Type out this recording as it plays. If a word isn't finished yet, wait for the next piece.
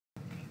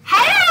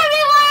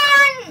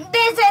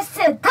This is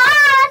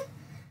Siddhant,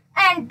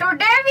 and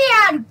today we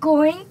are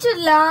going to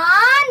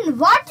learn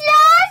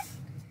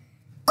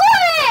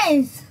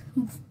quiz.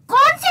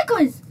 कौन सी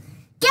quiz?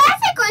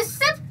 कैसे quiz?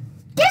 सिर्फ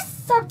किस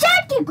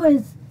subject की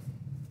क्विज?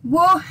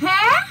 वो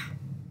है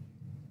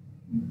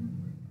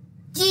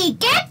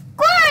जीके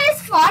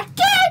क्विज फॉर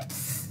किड्स।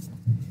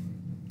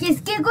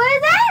 किसकी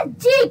क्विज है?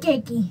 जीके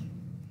की।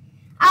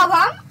 अब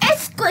हम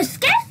इस क्विज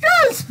के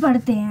रूल्स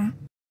पढ़ते हैं।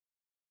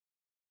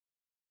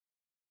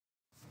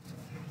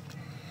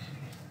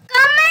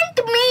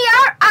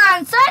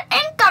 Answer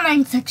in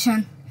comment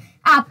section.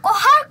 आपको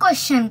हर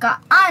क्वेश्चन का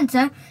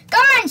आंसर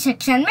कमेंट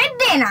सेक्शन में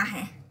देना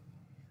है।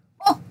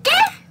 ओके?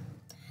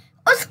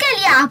 उसके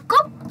लिए आपको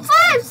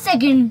 5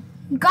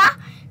 सेकंड का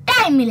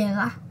टाइम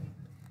मिलेगा।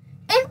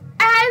 इन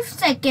 5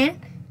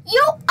 second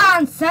you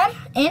answer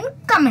in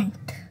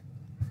comment.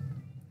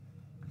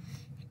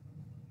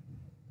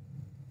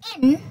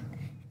 In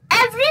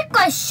every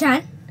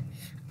question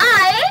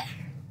I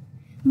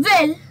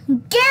will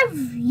give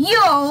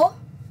you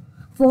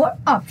 4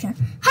 option.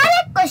 हर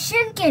एक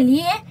क्वेश्चन के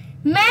लिए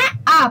मैं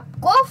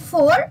आपको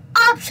 4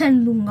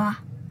 ऑप्शन दूंगा।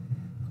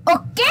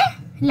 Okay,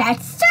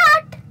 let's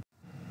start.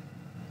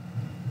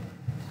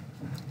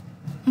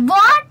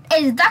 What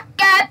is the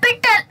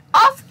capital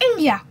of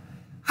India?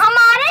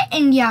 हमारे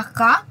इंडिया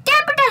का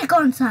कैपिटल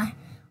कौन सा है?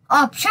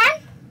 ऑप्शन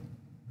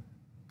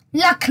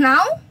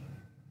लखनऊ,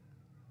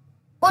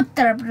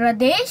 उत्तर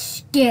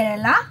प्रदेश,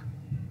 केरला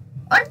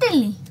और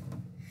Delhi.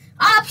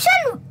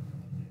 Option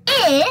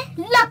A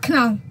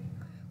Lucknow,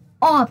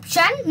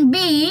 option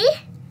B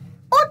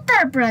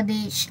Uttar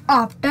Pradesh,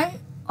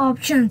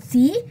 option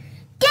C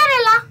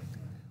Kerala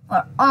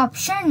और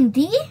option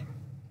D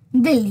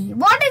Delhi.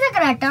 What is the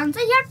correct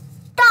answer? Your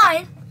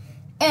time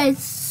is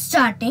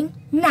starting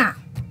now.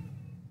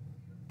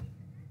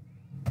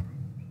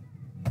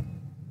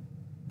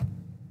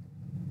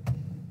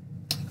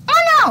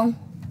 Oh no,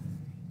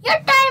 your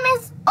time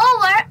is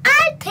over.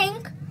 I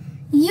think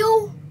you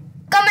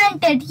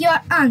commented your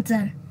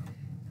answer.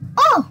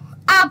 Oh,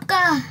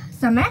 आपका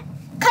समय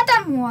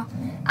खत्म हुआ।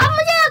 अब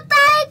मुझे लगता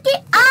है कि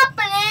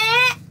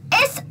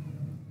आपने इस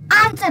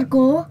आंसर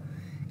को,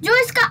 जो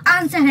इसका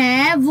आंसर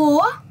है,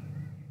 वो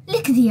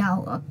लिख दिया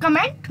होगा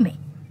कमेंट में।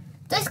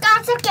 तो इसका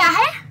आंसर क्या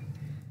है?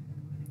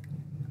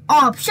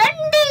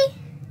 Option D,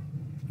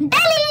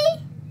 Delhi.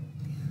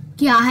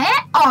 क्या है?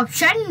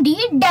 Option D,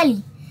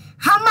 Delhi.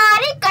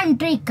 हमारी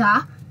कंट्री का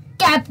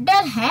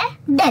कैपिटल है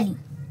दिल्ली,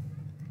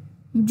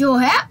 जो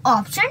है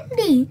option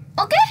D.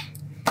 Okay,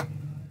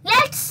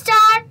 let's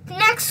start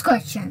next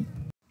question.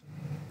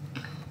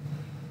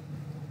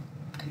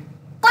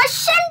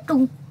 Question 2,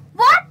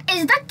 what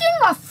is the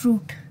king of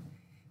fruit?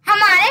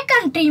 हमारे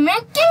कंट्री में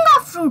किंग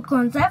ऑफ फ्रूट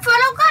कौन सा है?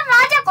 फलों का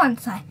राजा कौन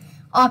सा है?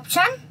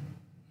 Option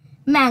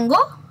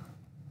mango,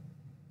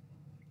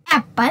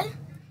 Apple.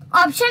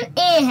 Option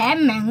A है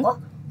मैंगो,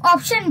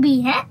 ऑप्शन बी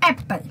है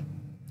एप्पल,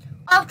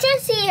 ऑप्शन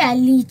सी है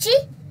लीची,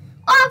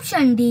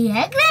 ऑप्शन डी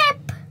है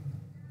ग्रेप।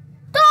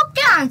 तो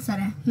क्या आंसर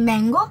है?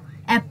 मैंगो,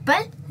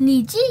 एप्पल,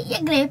 लीची या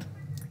ग्रेप?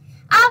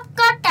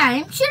 आपका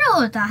टाइम शुरू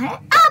होता है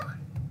अब।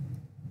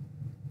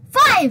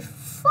 5,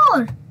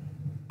 4,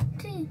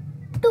 3,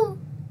 2,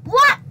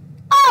 1.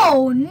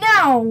 Oh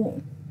no!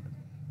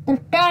 The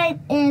time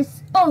is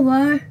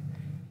over.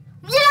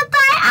 मुझे लगता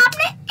है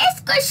आपने इस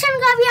क्वेश्चन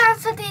का भी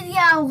आंसर दे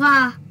दिया होगा।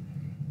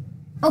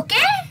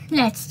 Okay,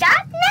 let's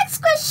start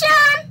next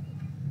question.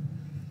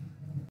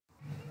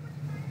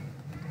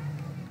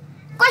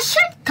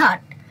 Question 3,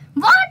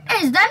 what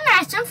is the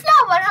national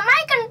flower?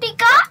 हमारी कंट्री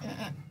का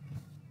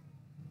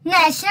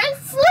नेशनल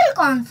फूल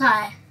कौन सा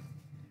है?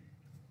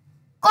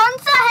 कौन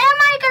सा है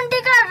हमारी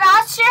कंट्री का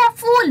राष्ट्रीय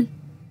फूल?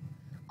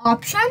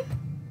 Option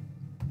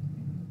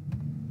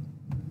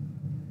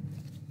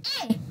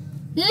A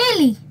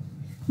lily,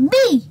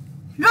 B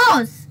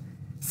rose,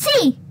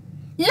 C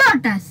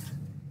lotus,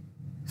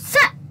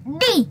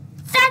 D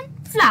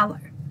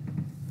sunflower.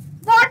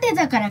 What is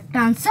the correct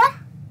answer?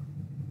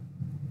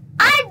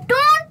 I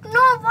don't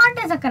know what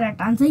is the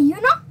correct answer, you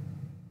know?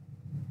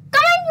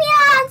 Comment me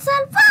your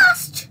answer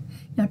fast.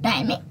 Your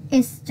timing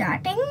is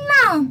starting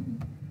now.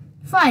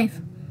 5,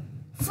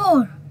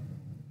 4,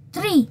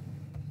 3.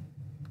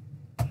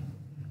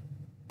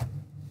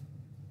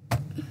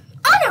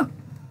 Oh no,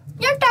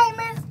 your time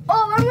is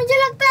over. मुझे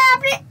लगता है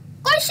आपने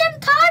question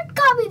 3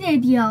 का भी दे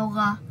दिया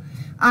होगा,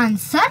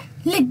 answer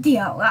लिख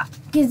दिया होगा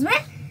किसमें?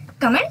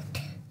 कमेंट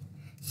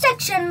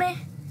सेक्शन में।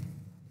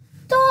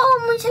 तो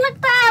मुझे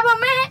लगता है अब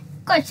हमें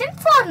क्वेश्चन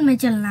 4 में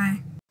चलना है।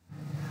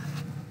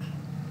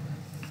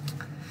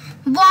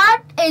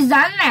 What is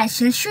the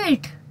national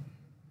sweet?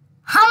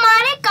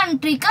 हमारे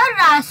कंट्री का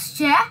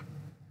राष्ट्रीय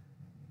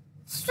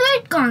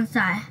स्वीट कौन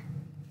सा है?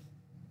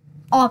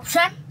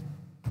 Option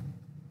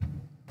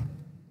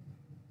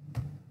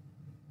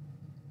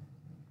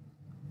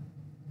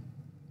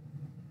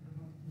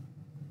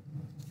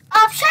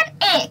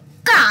A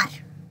car,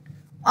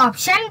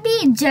 option B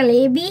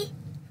jalebi,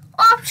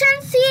 option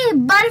C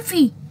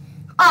barfi,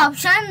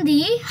 option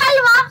D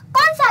हलवा।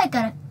 कौन सा है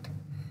करेक्ट?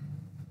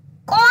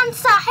 कौन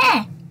सा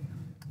है?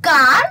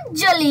 Car,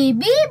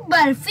 jalebi,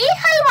 barfi,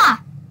 halwa.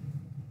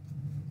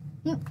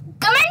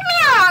 Comment me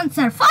your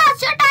answer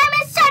fast. Your time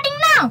is starting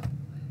now.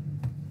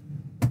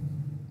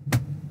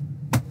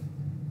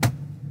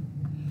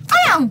 Oh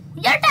no,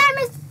 your time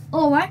is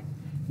over.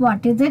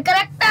 What is the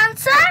correct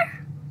answer?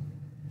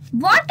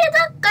 What is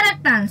the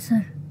correct answer?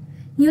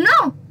 You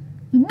know,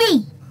 B.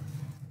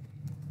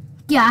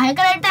 क्या है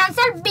correct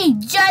answer? B.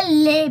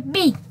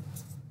 Jalebi.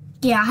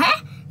 क्या है?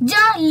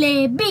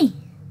 Jalebi.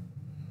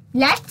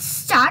 Let's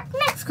start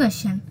next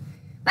question.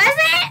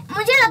 वैसे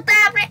मुझे लगता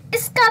है आपने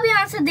इसका भी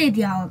आंसर दे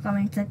दिया होगा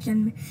कमेंट सेक्शन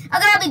में।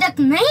 अगर अभी तक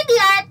नहीं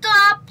दिया है तो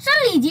आप सुन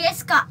लीजिए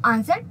इसका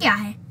आंसर क्या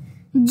है।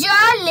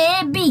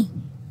 जलेबी।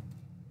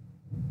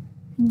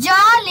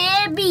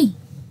 जलेबी।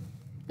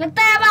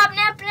 लगता है अब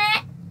आपने अपने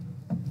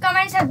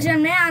कमेंट सेक्शन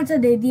में आंसर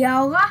दे दिया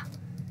होगा।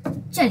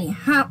 चलिए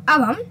हाँ,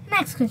 अब हम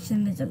नेक्स्ट क्वेश्चन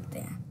में चलते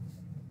हैं।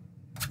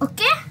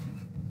 Okay,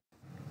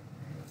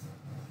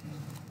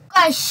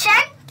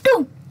 question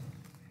 2।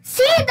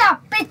 See the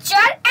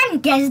picture and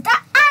guess the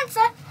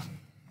answer.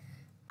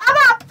 अब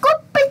आपको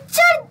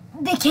पिक्चर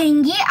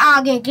दिखेंगी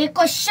आगे के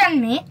क्वेश्चन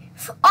में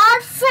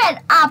और फिर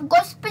आपको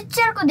उस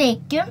पिक्चर को देख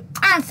के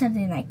आंसर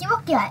देना है कि वो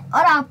क्या है,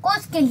 और आपको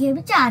उसके लिए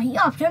भी 4 ही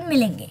ऑप्शन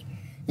मिलेंगे।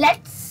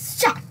 Let's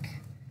start.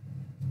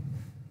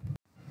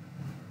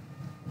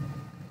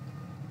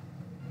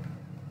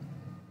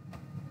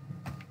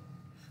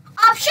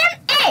 Option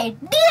A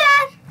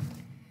dear,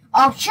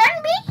 option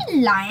B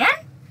lion,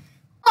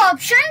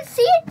 option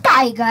C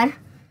tiger,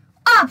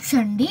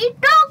 option D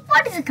dog.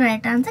 What is the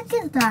correct answer?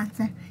 किस the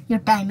answer? Your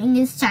timing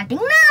is starting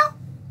now.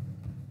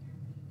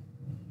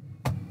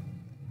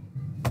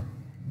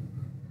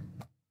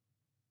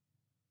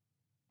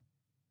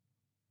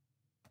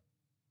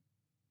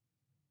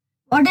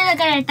 What is the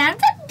correct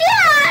answer?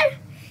 Deer.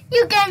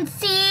 You can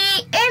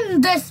see in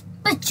this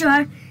picture.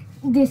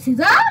 This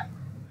is a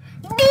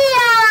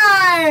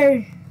deer.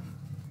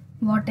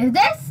 What is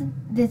this?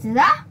 This is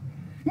a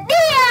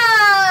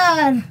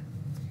deer.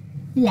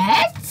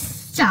 Let's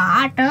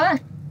start a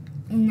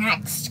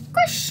next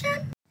question.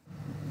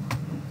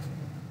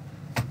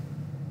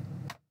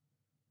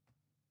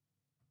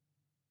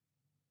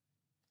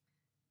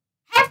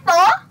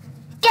 Hippo,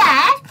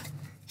 cat,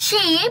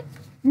 sheep,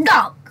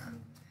 dog.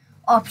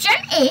 Option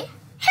A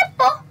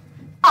hippo,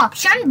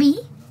 option B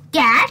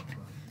cat,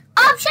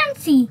 option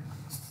C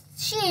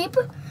sheep,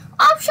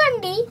 option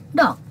D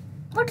dog.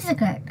 What is the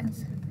correct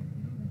answer?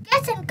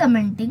 Guess and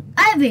commenting.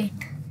 I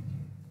wait.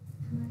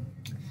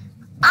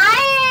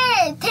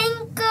 I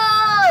think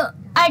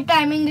our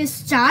timing is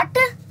start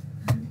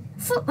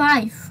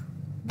 5.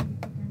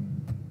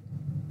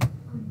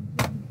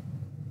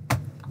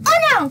 Oh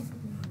no,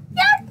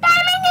 your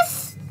timing is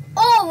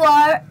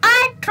over. I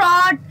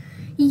thought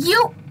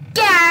you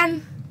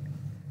can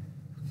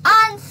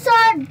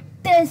answer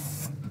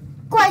this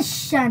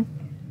question.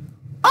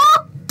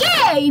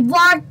 Okay,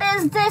 what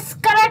is this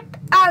correct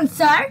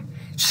answer?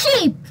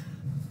 Sheep.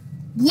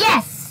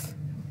 Yes.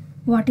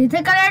 What is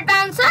the correct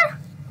answer?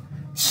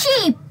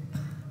 Sheep.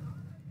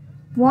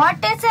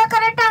 What is the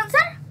correct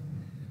answer?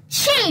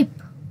 Sheep.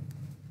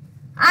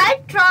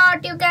 I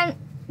thought you can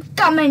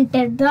comment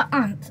the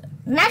answer.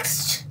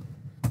 Next.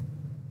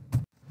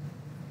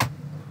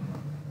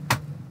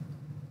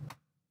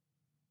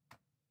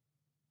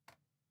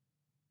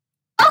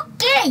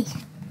 Okay.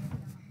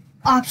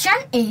 Option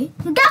A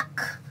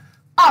duck,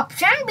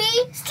 option B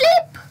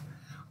sleep,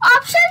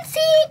 option C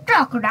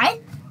crocodile,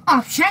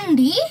 option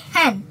D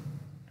hen.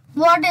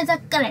 What is the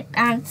correct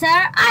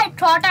answer? I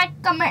thought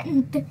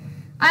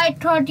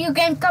you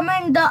can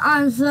comment the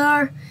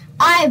answer.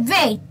 I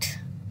wait.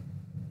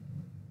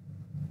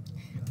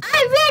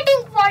 I'm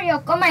waiting for your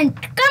comment.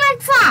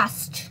 Comment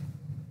fast.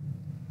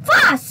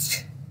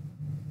 Fast.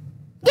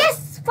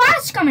 Yes,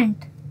 fast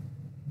comment.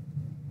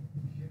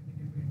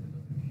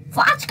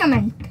 Fast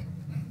comment.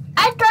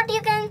 I thought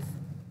you can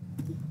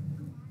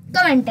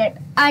comment it.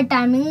 Our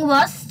timing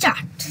was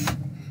start.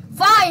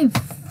 5,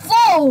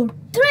 4,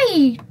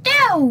 3,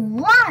 2,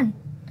 1,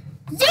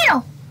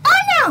 0.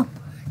 Oh no!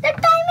 The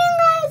timing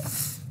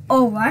is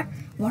over.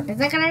 What is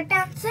the correct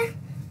answer?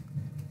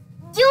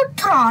 You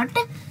thought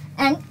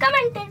and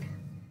commented.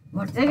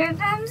 What is the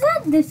correct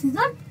answer? This is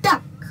a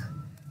duck.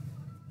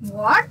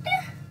 What?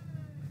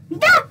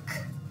 Duck.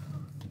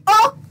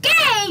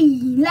 Okay,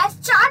 let's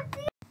start.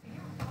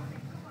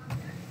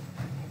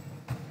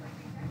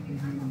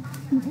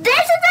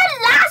 This is the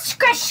last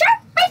question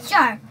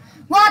picture.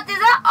 What is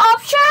the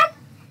option?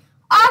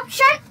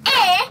 Option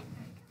A,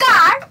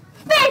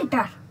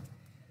 carpenter.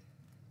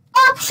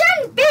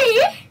 Option B,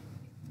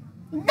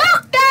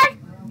 doctor.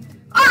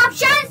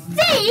 Option C,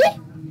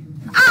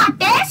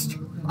 artist.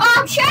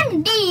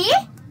 Option D,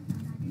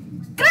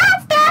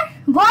 crafter.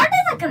 What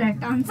is the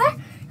correct answer?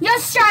 Your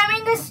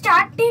timing is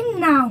starting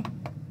now.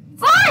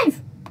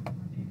 5,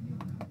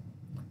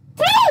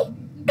 3,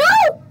 2,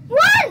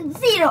 1,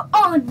 0.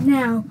 Oh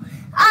no.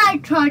 I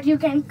thought you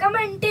can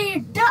comment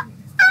the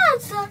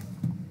answer.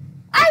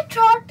 I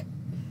thought.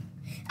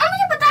 अब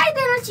मुझे बता ही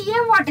देना चाहिए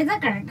what is the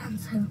correct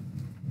answer.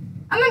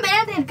 अब मैं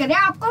बिना देर करे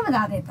आपको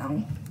बता देता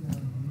हूँ.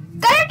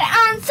 Correct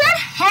answer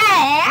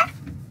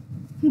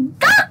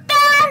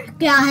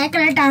क्या है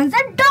correct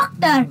answer?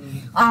 Doctor.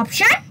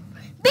 Option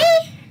B.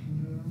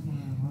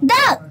 The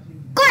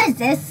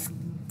quiz is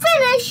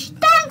finished.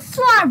 Thanks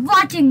for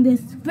watching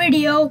this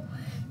video.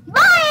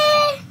 Bye.